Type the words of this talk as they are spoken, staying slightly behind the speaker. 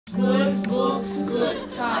Good books, good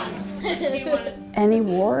times. Any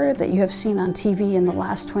war that you have seen on TV in the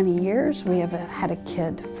last 20 years, we have had a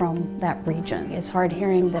kid from that region. It's hard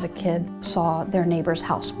hearing that a kid saw their neighbor's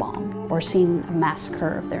house bombed or seen a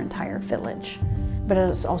massacre of their entire village. But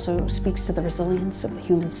it also speaks to the resilience of the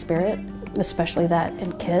human spirit, especially that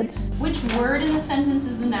in kids. Which word in the sentence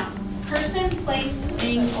is the noun? Person, place,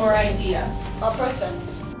 thing, or idea? A person.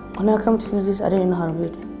 When I come to Fugees, I didn't know how to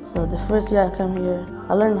read. So the first year I came here,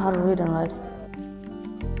 I learned how to read and write.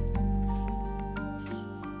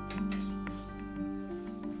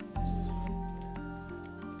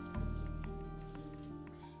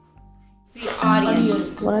 The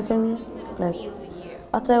audience. When I came here,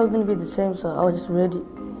 I thought it was gonna be the same, so I was just ready,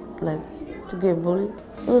 to get bullied.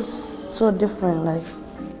 It was so different,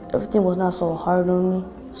 everything was not so hard on me.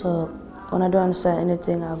 So when I don't understand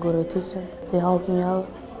anything, I go to a teacher. They help me out.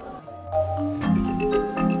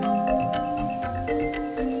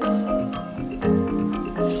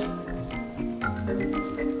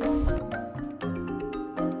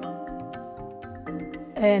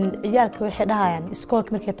 ciyaalka waxay dhahayaan iskoolka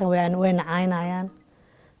markay tagaan wayna caynayaan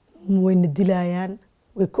wayna dilayaan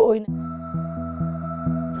way ka oynayaan.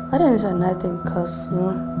 I didn't understand nothing because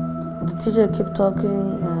the teacher kept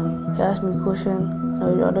talking and he asked me a question.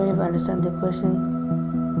 I don't even understand the question.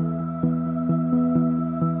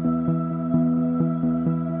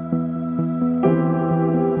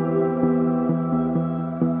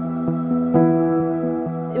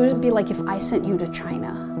 It would be like if I sent you to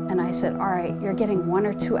China and I said, all right, you're getting 1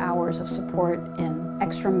 or 2 hours of support in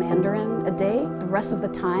extra Mandarin a day. The rest of the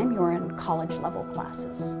time, you're in college level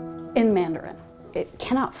classes in Mandarin. It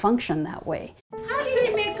cannot function that way. How do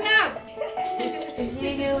you make up? You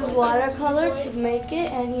use watercolor to make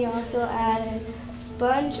it, and he also added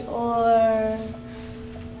sponge or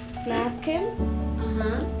napkin.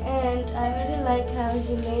 And I really like how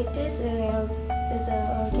he made this, and it's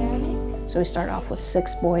organic. So we started off with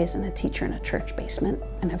 6 boys and a teacher in a church basement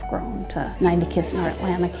and have grown to 90 kids in our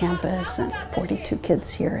Atlanta campus and 42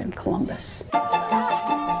 kids here in Columbus. Coach,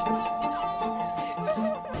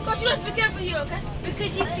 you must be careful here, okay?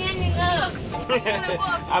 Because she's standing up.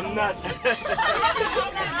 I'm not.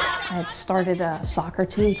 I had started a soccer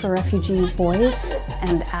team for refugee boys,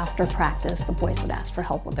 and after practice, the boys would ask for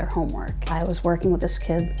help with their homework. I was working with this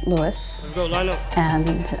kid, Lewis, Let's go, line up.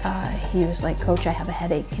 and he was like, Coach, I have a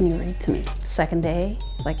headache, can you read to me? Second day,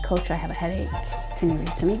 he's like, Coach, I have a headache, can you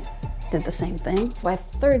read to me? Did the same thing. By the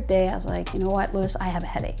third day, I was like, you know what, Lewis, I have a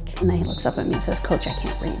headache. And then he looks up at me and says, Coach, I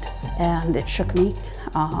can't read. And it shook me.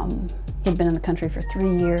 He'd been in the country for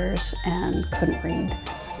 3 years and couldn't read.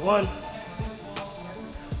 1,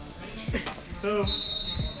 2.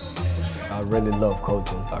 I really love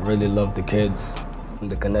coaching. I really love the kids.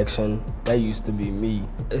 The connection, that used to be me.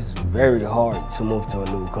 It's very hard to move to a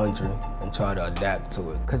new country and try to adapt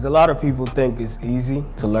to it. Because a lot of people think it's easy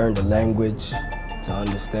to learn the language, to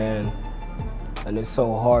understand, and it's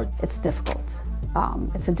so hard. It's difficult.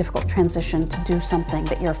 It's a difficult transition to do something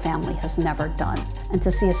that your family has never done. And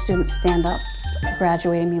to see a student stand up,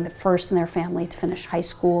 graduating, being the first in their family to finish high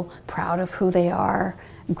school, proud of who they are,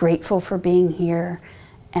 grateful for being here,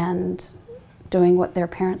 and doing what their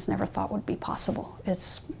parents never thought would be possible.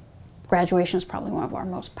 Graduation is probably one of our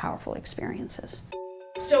most powerful experiences.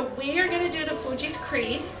 So we are going to do the Fugees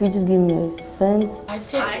Creed. He just gave me friends. I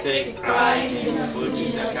take pride in the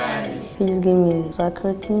Fugees Academy. He just gave me a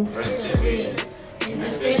soccer team. Persevere. In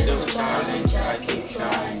the face of challenge, I keep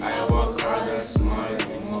trying. I work harder, smarter,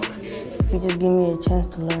 and more creative. He just gave me a chance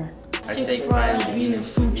to learn. I take pride in being a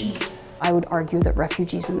Fugees. I would argue that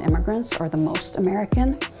refugees and immigrants are the most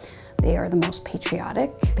American. They are the most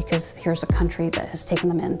patriotic because here's a country that has taken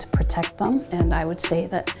them in to protect them. And I would say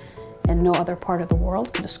that in no other part of the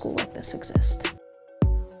world could a school like this exist.